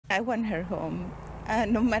I want her home,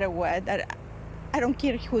 no matter what. I don't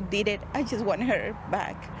care who did it. I just want her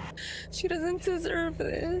back. She doesn't deserve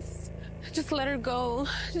this. Just let her go.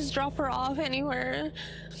 Just drop her off anywhere.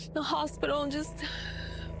 The hospital, just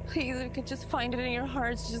please, if you could just find it in your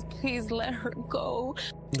hearts, just please let her go.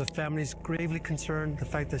 The family's gravely concerned. The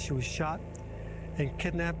fact that she was shot and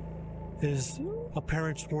kidnapped is a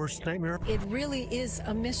parent's worst nightmare. It really is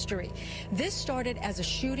a mystery. This started as a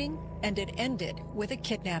shooting and it ended with a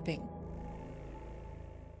kidnapping.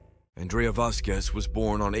 Andrea Vazquez was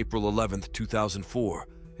born on April 11, 2004,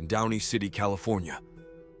 in Downey City, California.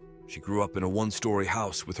 She grew up in a one-story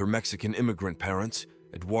house with her Mexican immigrant parents,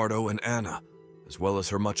 Eduardo and Ana, as well as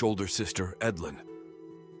her much older sister, Edlin.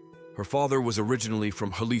 Her father was originally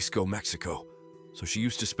from Jalisco, Mexico, so she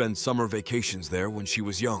used to spend summer vacations there when she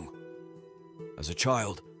was young. As a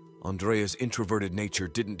child, Andrea's introverted nature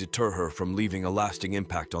didn't deter her from leaving a lasting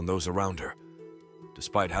impact on those around her.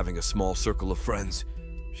 Despite having a small circle of friends,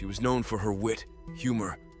 she was known for her wit,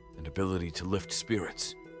 humor, and ability to lift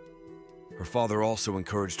spirits. Her father also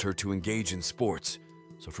encouraged her to engage in sports,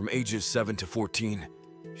 so from ages 7 to 14,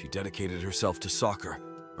 she dedicated herself to soccer,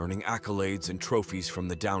 earning accolades and trophies from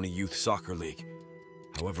the Downey Youth Soccer League.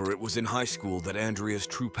 However, it was in high school that Andrea's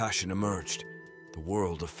true passion emerged, the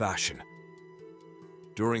world of fashion.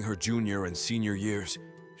 During her junior and senior years,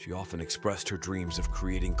 she often expressed her dreams of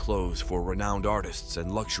creating clothes for renowned artists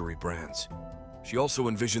and luxury brands. She also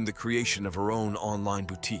envisioned the creation of her own online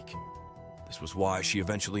boutique. This was why she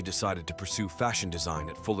eventually decided to pursue fashion design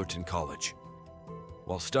at Fullerton College.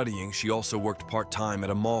 While studying, she also worked part-time at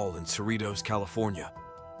a mall in Cerritos, California.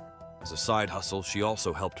 As a side hustle, she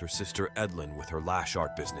also helped her sister Edlin with her lash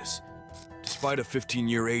art business. Despite a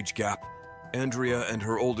 15-year age gap, Andrea and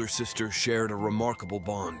her older sister shared a remarkable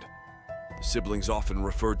bond. The siblings often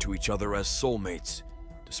referred to each other as soulmates,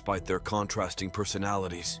 despite their contrasting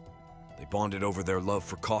personalities. They bonded over their love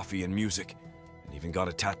for coffee and music, and even got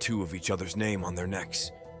a tattoo of each other's name on their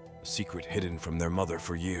necks, a secret hidden from their mother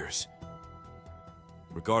for years.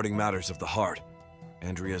 Regarding matters of the heart,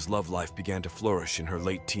 Andrea's love life began to flourish in her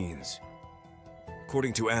late teens.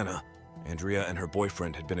 According to Ana, Andrea and her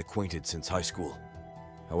boyfriend had been acquainted since high school.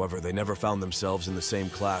 However, they never found themselves in the same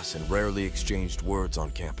class and rarely exchanged words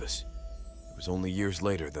on campus. It was only years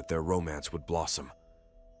later that their romance would blossom.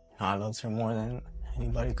 I loved her more than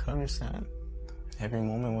anybody could understand. Every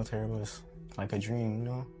moment with her was like a dream, you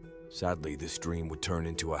know? Sadly, this dream would turn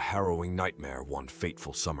into a harrowing nightmare one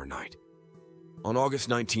fateful summer night. On August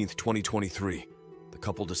 19, 2023, the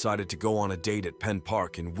couple decided to go on a date at Penn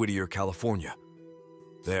Park in Whittier, California.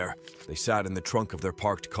 There, they sat in the trunk of their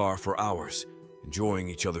parked car for hours, enjoying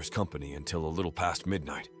each other's company until a little past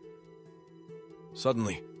midnight.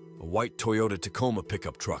 Suddenly, a white Toyota Tacoma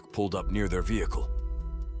pickup truck pulled up near their vehicle.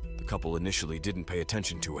 The couple initially didn't pay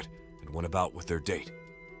attention to it and went about with their date.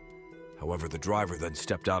 However, the driver then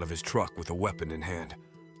stepped out of his truck with a weapon in hand.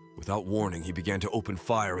 Without warning, he began to open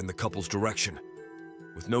fire in the couple's direction.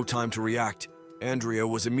 With no time to react, Andrea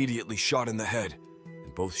was immediately shot in the head,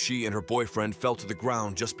 and both she and her boyfriend fell to the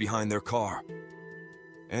ground just behind their car.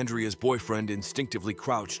 Andrea's boyfriend instinctively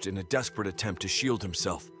crouched in a desperate attempt to shield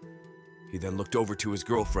himself. He then looked over to his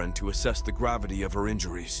girlfriend to assess the gravity of her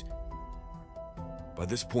injuries. By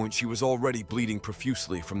this point, she was already bleeding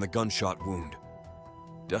profusely from the gunshot wound.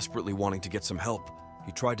 Desperately wanting to get some help,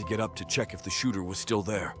 he tried to get up to check if the shooter was still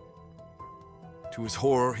there. To his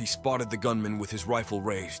horror, he spotted the gunman with his rifle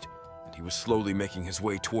raised, and he was slowly making his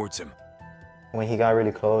way towards him. When he got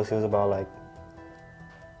really close, he was about like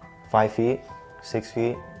 5 feet, 6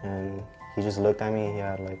 feet, and he just looked at me. He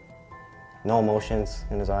had like no emotions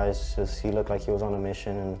in his eyes, just he looked like he was on a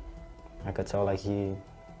mission, and I could tell like he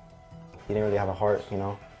didn't really have a heart, you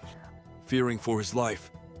know. Fearing for his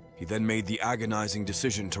life, he then made the agonizing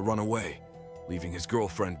decision to run away, leaving his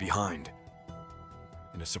girlfriend behind.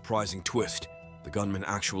 In a surprising twist, the gunman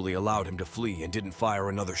actually allowed him to flee and didn't fire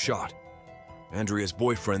another shot. Andrea's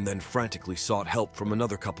boyfriend then frantically sought help from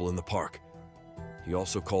another couple in the park. He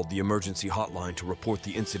also called the emergency hotline to report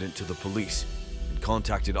the incident to the police and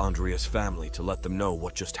contacted Andrea's family to let them know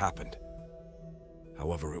what just happened.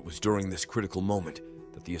 However, it was during this critical moment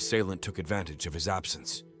that the assailant took advantage of his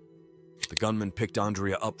absence. The gunman picked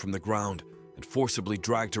Andrea up from the ground and forcibly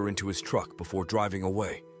dragged her into his truck before driving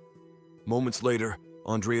away. Moments later,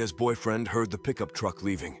 Andrea's boyfriend heard the pickup truck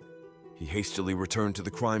leaving. He hastily returned to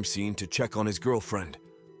the crime scene to check on his girlfriend.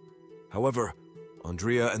 However,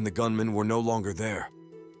 Andrea and the gunman were no longer there.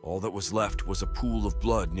 All that was left was a pool of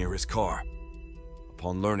blood near his car.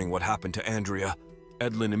 Upon learning what happened to Andrea,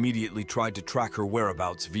 Edlin immediately tried to track her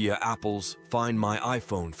whereabouts via Apple's Find My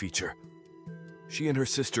iPhone feature. She and her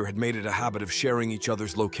sister had made it a habit of sharing each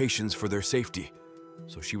other's locations for their safety,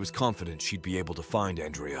 so she was confident she'd be able to find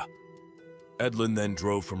Andrea. Edlin then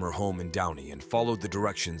drove from her home in Downey and followed the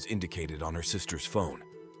directions indicated on her sister's phone.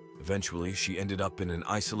 Eventually, she ended up in an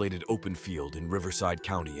isolated open field in Riverside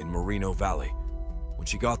County in Moreno Valley. When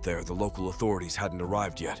she got there, the local authorities hadn't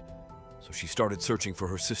arrived yet, so she started searching for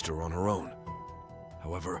her sister on her own.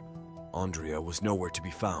 However, Andrea was nowhere to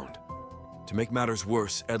be found. To make matters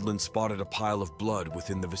worse, Edlin spotted a pile of blood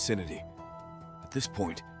within the vicinity. At this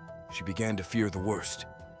point, she began to fear the worst.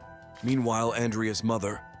 Meanwhile, Andrea's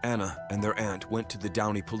mother, Anna, and their aunt went to the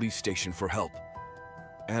Downey police station for help.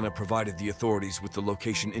 Anna provided the authorities with the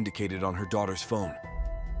location indicated on her daughter's phone.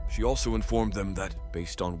 She also informed them that,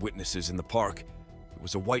 based on witnesses in the park, it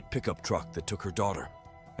was a white pickup truck that took her daughter.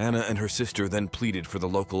 Anna and her sister then pleaded for the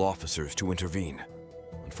local officers to intervene.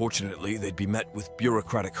 Unfortunately, they'd be met with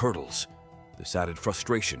bureaucratic hurdles. This added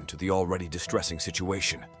frustration to the already distressing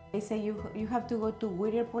situation. They say you have to go to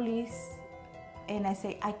Whittier police, and I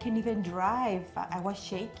say I can't even drive. I was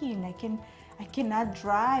shaking. I cannot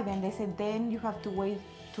drive, and they said then you have to wait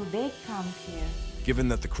till they come here. Given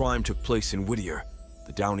that the crime took place in Whittier,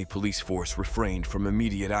 the Downey police force refrained from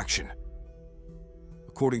immediate action.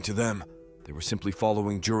 According to them, they were simply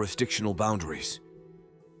following jurisdictional boundaries.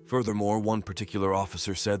 Furthermore, one particular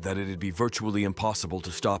officer said that it'd be virtually impossible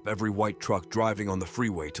to stop every white truck driving on the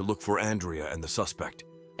freeway to look for Andrea and the suspect.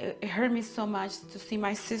 It hurt me so much to see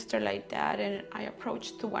my sister like that, and I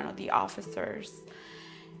approached to one of the officers.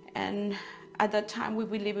 And at that time, we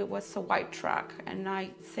believe it was a white truck, and I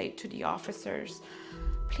say to the officers,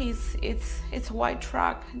 please, it's a white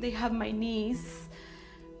truck. They have my niece.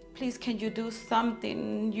 Please, can you do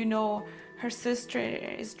something? You know, her sister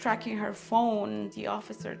is tracking her phone. The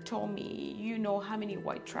officer told me, you know how many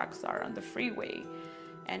white trucks are on the freeway.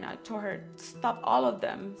 And I told her, stop all of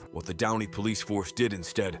them. What the Downey police force did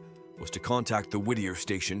instead was to contact the Whittier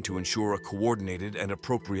station to ensure a coordinated and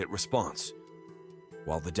appropriate response.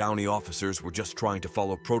 While the Downey officers were just trying to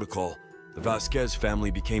follow protocol, the Vazquez family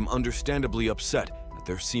became understandably upset at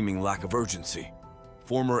their seeming lack of urgency.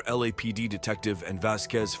 Former LAPD detective and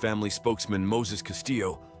Vazquez family spokesman Moses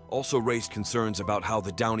Castillo also raised concerns about how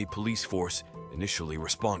the Downey police force initially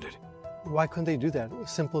responded. Why couldn't they do that?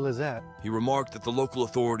 Simple as that. He remarked that the local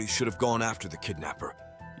authorities should have gone after the kidnapper,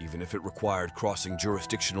 even if it required crossing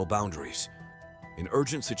jurisdictional boundaries. In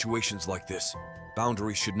urgent situations like this,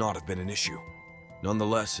 boundaries should not have been an issue.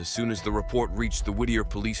 Nonetheless, as soon as the report reached the Whittier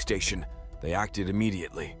police station, they acted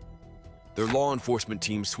immediately. Their law enforcement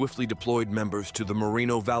team swiftly deployed members to the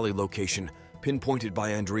Moreno Valley location pinpointed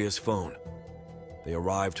by Andrea's phone. They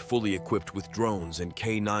arrived fully equipped with drones and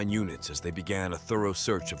K-9 units as they began a thorough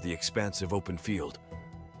search of the expansive open field.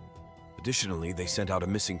 Additionally, they sent out a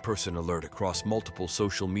missing person alert across multiple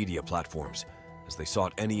social media platforms as they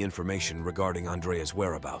sought any information regarding Andrea's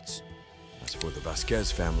whereabouts. As for the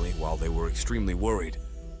Vazquez family, while they were extremely worried,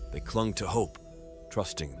 they clung to hope,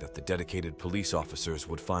 trusting that the dedicated police officers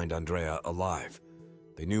would find Andrea alive.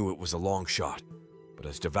 They knew it was a long shot, but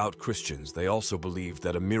as devout Christians, they also believed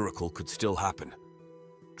that a miracle could still happen.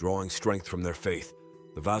 Drawing strength from their faith,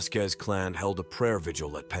 the Vazquez clan held a prayer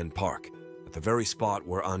vigil at Penn Park, at the very spot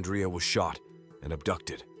where Andrea was shot and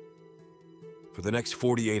abducted. For the next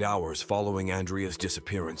 48 hours following Andrea's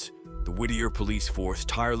disappearance, the Whittier police force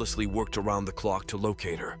tirelessly worked around the clock to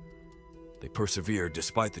locate her. They persevered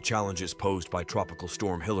despite the challenges posed by Tropical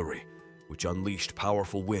Storm Hilary, which unleashed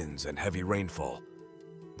powerful winds and heavy rainfall.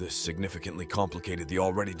 This significantly complicated the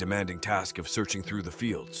already demanding task of searching through the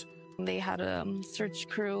fields. They had a search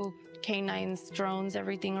crew, K-9s, drones,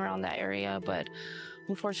 everything around that area, but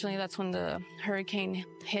unfortunately that's when the hurricane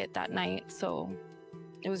hit that night, so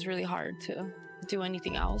it was really hard to do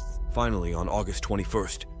anything else. Finally, on August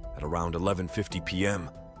 21st, at around 11:50 p.m.,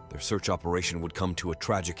 their search operation would come to a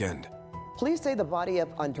tragic end. Police say the body of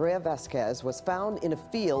Andrea Vazquez was found in a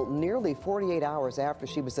field nearly 48 hours after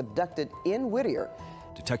she was abducted in Whittier.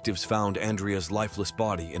 Detectives found Andrea's lifeless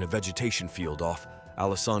body in a vegetation field off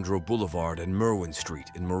Alessandro Boulevard and Merwin Street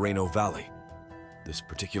in Moreno Valley. This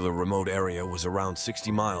particular remote area was around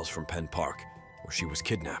 60 miles from Penn Park, where she was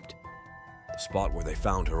kidnapped. The spot where they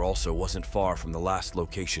found her also wasn't far from the last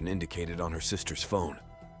location indicated on her sister's phone.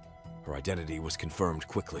 Her identity was confirmed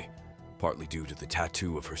quickly, partly due to the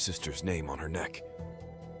tattoo of her sister's name on her neck.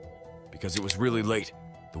 Because it was really late,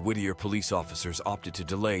 the Whittier police officers opted to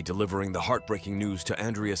delay delivering the heartbreaking news to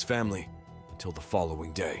Andrea's family until the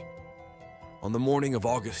following day. On the morning of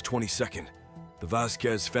August 22nd, the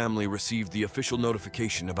Vazquez family received the official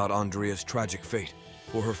notification about Andrea's tragic fate.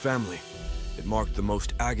 For her family, it marked the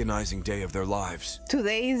most agonizing day of their lives.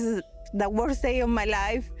 Today is the worst day of my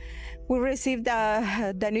life. we received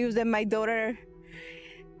the news that my daughter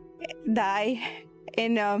died,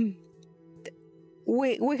 and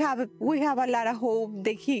we have a lot of hope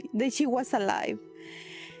that she was alive.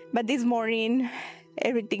 But this morning,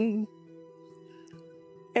 everything.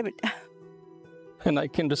 And I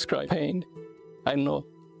can describe pain. I know,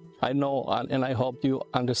 and I hope you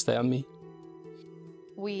understand me.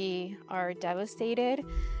 We are devastated.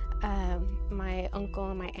 My uncle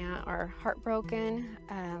and my aunt are heartbroken.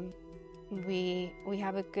 We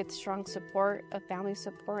have a good, strong support, a family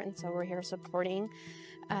support, and so we're here supporting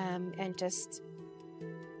and just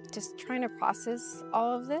trying to process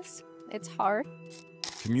all of this. It's hard.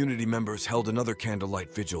 Community members held another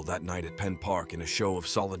candlelight vigil that night at Penn Park in a show of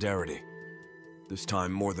solidarity. This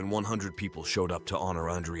time, more than 100 people showed up to honor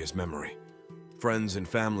Andrea's memory. Friends and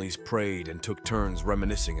families prayed and took turns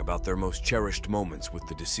reminiscing about their most cherished moments with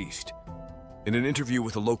the deceased. In an interview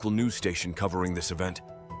with a local news station covering this event,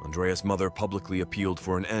 Andrea's mother publicly appealed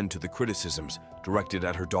for an end to the criticisms directed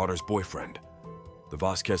at her daughter's boyfriend. The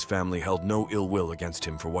Vazquez family held no ill will against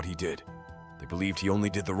him for what he did. They believed he only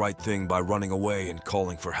did the right thing by running away and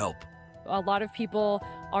calling for help. A lot of people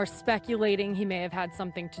are speculating he may have had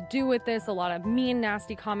something to do with this. A lot of mean,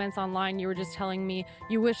 nasty comments online. You were just telling me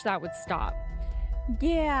you wish that would stop.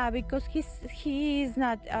 Yeah, because he's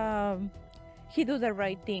not. He do the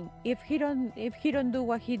right thing. If he don't do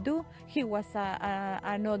what he do, he was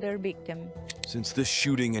another victim. Since this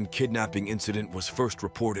shooting and kidnapping incident was first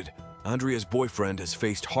reported, Andrea's boyfriend has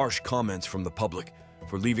faced harsh comments from the public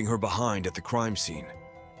for leaving her behind at the crime scene.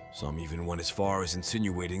 Some even went as far as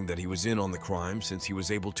insinuating that he was in on the crime since he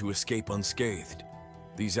was able to escape unscathed.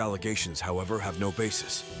 These allegations, however, have no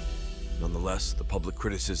basis. Nonetheless, the public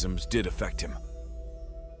criticisms did affect him.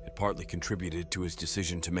 It partly contributed to his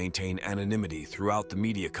decision to maintain anonymity throughout the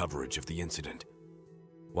media coverage of the incident.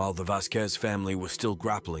 While the Vazquez family was still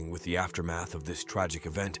grappling with the aftermath of this tragic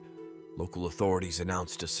event, local authorities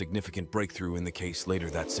announced a significant breakthrough in the case later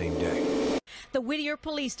that same day. The Whittier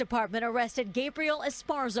Police Department arrested Gabriel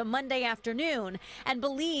Esparza Monday afternoon and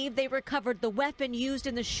believe they recovered the weapon used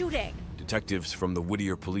in the shooting. Detectives from the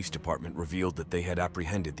Whittier Police Department revealed that they had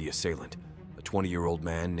apprehended the assailant, a 20-year-old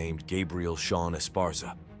man named Gabriel Sean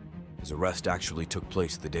Esparza. His arrest actually took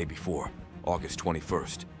place the day before, August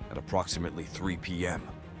 21st, at approximately 3 p.m.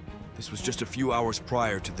 This was just a few hours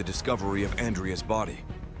prior to the discovery of Andrea's body.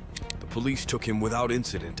 The police took him without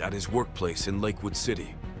incident at his workplace in Lakewood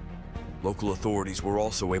City. Local authorities were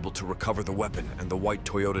also able to recover the weapon and the white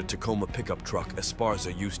Toyota Tacoma pickup truck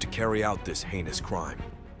Esparza used to carry out this heinous crime.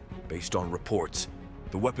 Based on reports,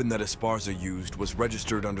 the weapon that Esparza used was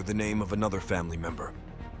registered under the name of another family member.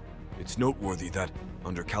 It's noteworthy that,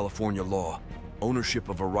 under California law, ownership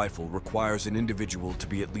of a rifle requires an individual to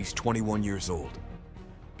be at least 21 years old.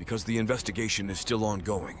 Because the investigation is still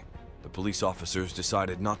ongoing, the police officers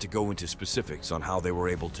decided not to go into specifics on how they were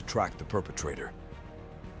able to track the perpetrator.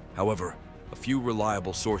 However, a few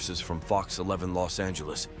reliable sources from Fox 11 Los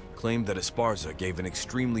Angeles claimed that Esparza gave an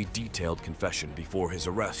extremely detailed confession before his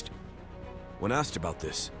arrest. When asked about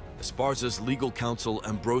this, Esparza's legal counsel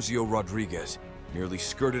Ambrosio Rodriguez merely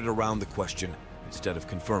skirted around the question instead of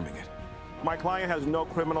confirming it. My client has no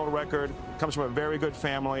criminal record, comes from a very good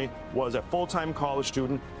family, was a full-time college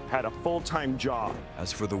student, had a full-time job.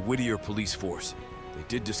 As for the Whittier police force, they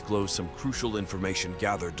did disclose some crucial information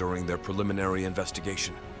gathered during their preliminary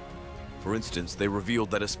investigation. For instance, they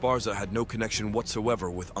revealed that Esparza had no connection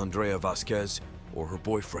whatsoever with Andrea Vazquez or her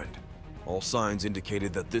boyfriend. All signs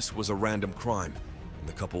indicated that this was a random crime, and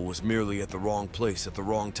the couple was merely at the wrong place at the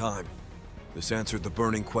wrong time. This answered the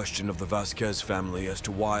burning question of the Vazquez family as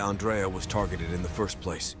to why Andrea was targeted in the first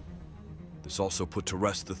place. This also put to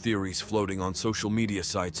rest the theories floating on social media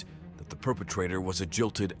sites that the perpetrator was a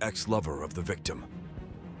jilted ex-lover of the victim.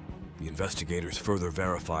 The investigators further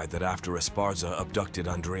verified that after Esparza abducted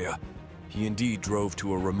Andrea, he indeed drove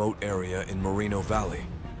to a remote area in Moreno Valley.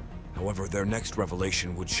 However, their next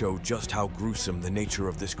revelation would show just how gruesome the nature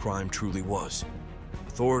of this crime truly was.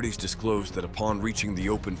 Authorities disclosed that upon reaching the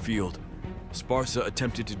open field, Esparza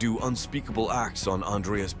attempted to do unspeakable acts on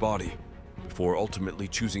Andrea's body, before ultimately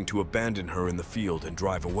choosing to abandon her in the field and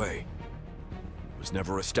drive away. It was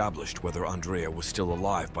never established whether Andrea was still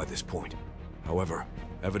alive by this point. However,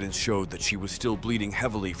 evidence showed that she was still bleeding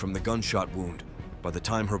heavily from the gunshot wound by the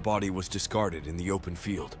time her body was discarded in the open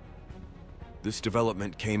field. This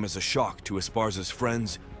development came as a shock to Esparza's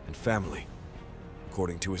friends and family.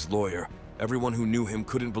 According to his lawyer, everyone who knew him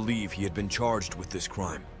couldn't believe he had been charged with this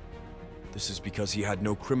crime. This is because he had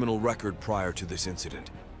no criminal record prior to this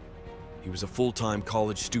incident. He was a full-time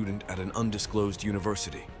college student at an undisclosed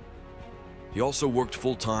university. He also worked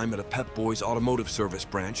full-time at a Pep Boys automotive service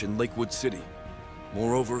branch in Lakewood City.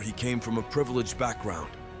 Moreover, he came from a privileged background,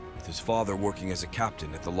 with his father working as a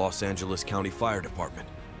captain at the Los Angeles County Fire Department.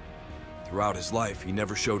 Throughout his life, he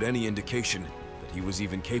never showed any indication that he was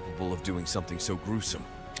even capable of doing something so gruesome.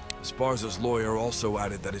 Esparza's lawyer also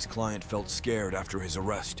added that his client felt scared after his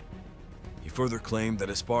arrest. He further claimed that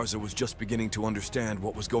Esparza was just beginning to understand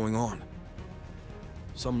what was going on.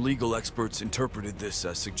 Some legal experts interpreted this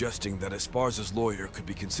as suggesting that Esparza's lawyer could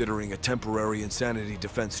be considering a temporary insanity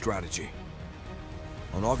defense strategy.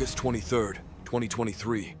 On August 23,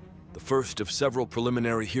 2023, the first of several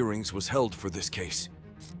preliminary hearings was held for this case.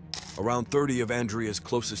 Around 30 of Andrea's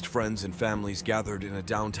closest friends and families gathered in a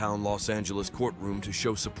downtown Los Angeles courtroom to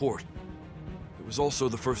show support. It was also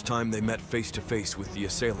the first time they met face-to-face with the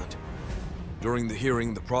assailant. During the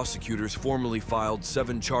hearing, the prosecutors formally filed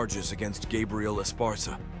 7 charges against Gabriel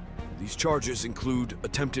Esparza. These charges include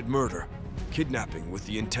attempted murder, kidnapping with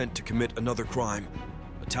the intent to commit another crime,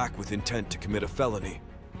 attack with intent to commit a felony,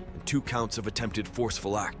 and 2 counts of attempted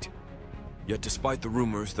forceful act. Yet despite the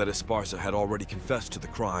rumors that Esparza had already confessed to the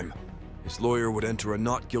crime, his lawyer would enter a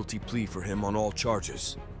not guilty plea for him on all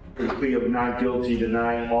charges. A plea of not guilty,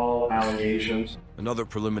 denying all allegations. Another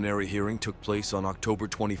preliminary hearing took place on October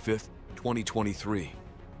 25, 2023.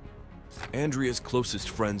 Andrea's closest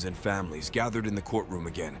friends and families gathered in the courtroom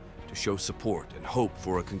again to show support and hope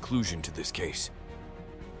for a conclusion to this case.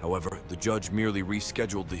 However, the judge merely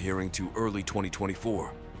rescheduled the hearing to early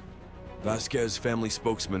 2024. Vazquez family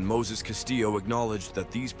spokesman Moses Castillo acknowledged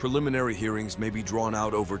that these preliminary hearings may be drawn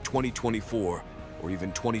out over 2024 or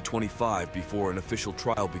even 2025 before an official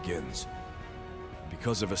trial begins.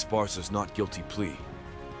 Because of Esparza's not guilty plea,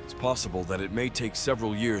 it's possible that it may take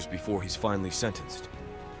several years before he's finally sentenced.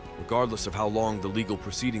 Regardless of how long the legal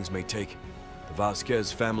proceedings may take, the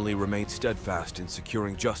Vazquez family remains steadfast in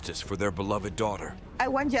securing justice for their beloved daughter. I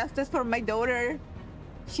want justice for my daughter.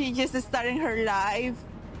 She just started her life.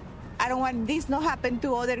 I don't want this to happen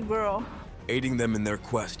to other girl. Aiding them in their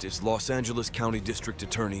quest is Los Angeles County District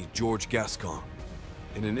Attorney George Gascon.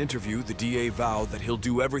 In an interview, the DA vowed that he'll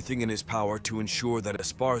do everything in his power to ensure that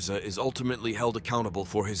Esparza is ultimately held accountable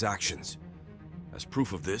for his actions. As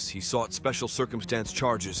proof of this, he sought special circumstance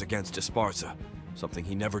charges against Esparza, something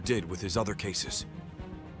he never did with his other cases.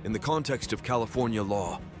 In the context of California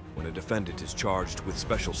law, when a defendant is charged with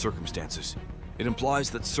special circumstances, it implies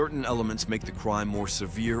that certain elements make the crime more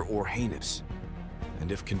severe or heinous.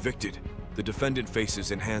 And if convicted, the defendant faces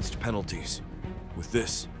enhanced penalties. With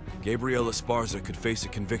this, Gabriel Esparza could face a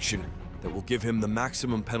conviction that will give him the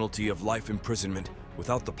maximum penalty of life imprisonment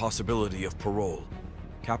without the possibility of parole.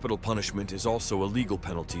 Capital punishment is also a legal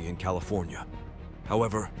penalty in California.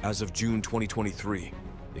 However, as of June 2023,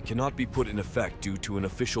 it cannot be put in effect due to an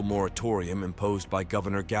official moratorium imposed by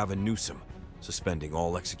Governor Gavin Newsom, suspending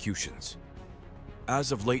all executions.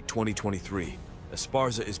 As of late 2023,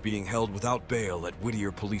 Esparza is being held without bail at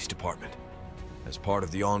Whittier Police Department. As part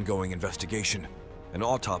of the ongoing investigation, an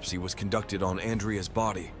autopsy was conducted on Andrea's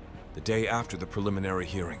body the day after the preliminary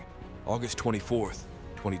hearing, August 24,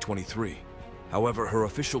 2023. However, her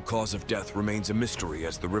official cause of death remains a mystery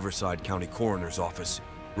as the Riverside County Coroner's Office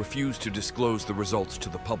refused to disclose the results to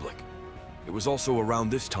the public. It was also around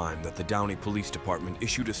this time that the Downey Police Department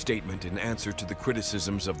issued a statement in answer to the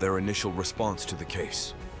criticisms of their initial response to the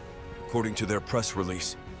case. According to their press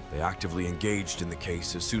release, they actively engaged in the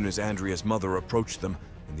case as soon as Andrea's mother approached them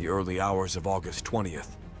in the early hours of August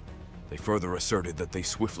 20th. They further asserted that they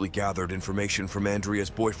swiftly gathered information from Andrea's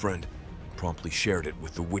boyfriend and promptly shared it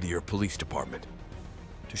with the Whittier Police Department.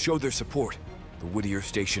 To show their support, the Whittier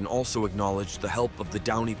station also acknowledged the help of the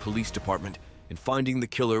Downey Police Department in finding the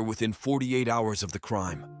killer within 48 hours of the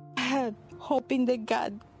crime. I had hoping that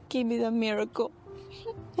God give me the miracle.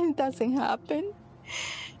 It doesn't happen.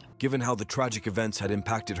 Given how the tragic events had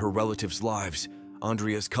impacted her relatives' lives,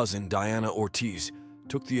 Andrea's cousin, Diana Ortiz,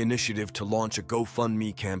 took the initiative to launch a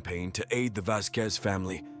GoFundMe campaign to aid the Vazquez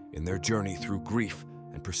family in their journey through grief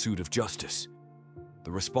and pursuit of justice.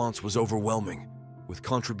 The response was overwhelming, with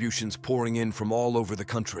contributions pouring in from all over the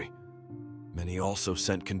country. Many also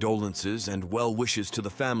sent condolences and well wishes to the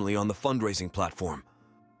family on the fundraising platform.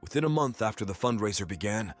 Within a month after the fundraiser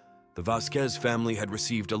began, the Vazquez family had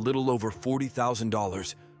received a little over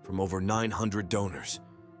 $40,000 from over 900 donors.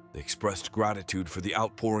 They expressed gratitude for the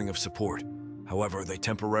outpouring of support. However, they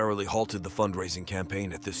temporarily halted the fundraising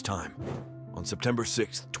campaign at this time. On September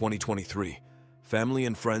 6, 2023, family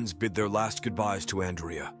and friends bid their last goodbyes to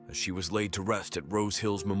Andrea as she was laid to rest at Rose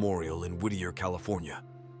Hills Memorial in Whittier, California.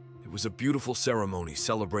 It was a beautiful ceremony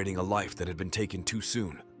celebrating a life that had been taken too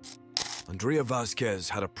soon. Andrea Vazquez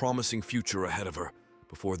had a promising future ahead of her,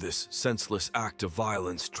 before this senseless act of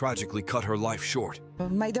violence tragically cut her life short.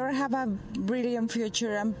 My daughter have a brilliant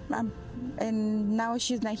future, and now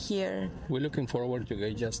she's not here. We're looking forward to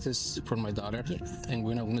get justice for my daughter, and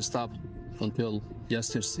we're not going to stop until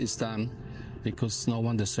justice is done, because no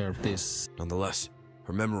one deserves this. Nonetheless,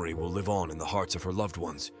 her memory will live on in the hearts of her loved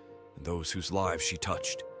ones and those whose lives she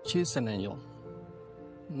touched. She's an angel.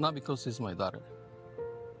 Not because she's my daughter.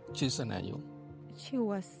 She's an angel. She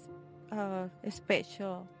was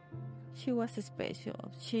special. She was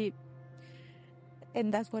special.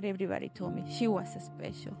 And that's what everybody told me. She was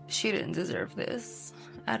special. She didn't deserve this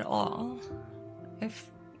at all. If,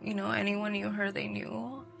 anyone knew her, they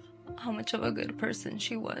knew how much of a good person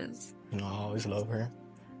she was. I always love her.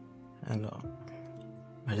 And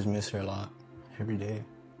I just miss her a lot every day.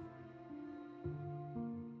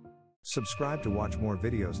 Subscribe to watch more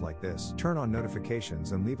videos like this, turn on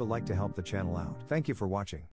notifications and leave a like to help the channel out. Thank you for watching.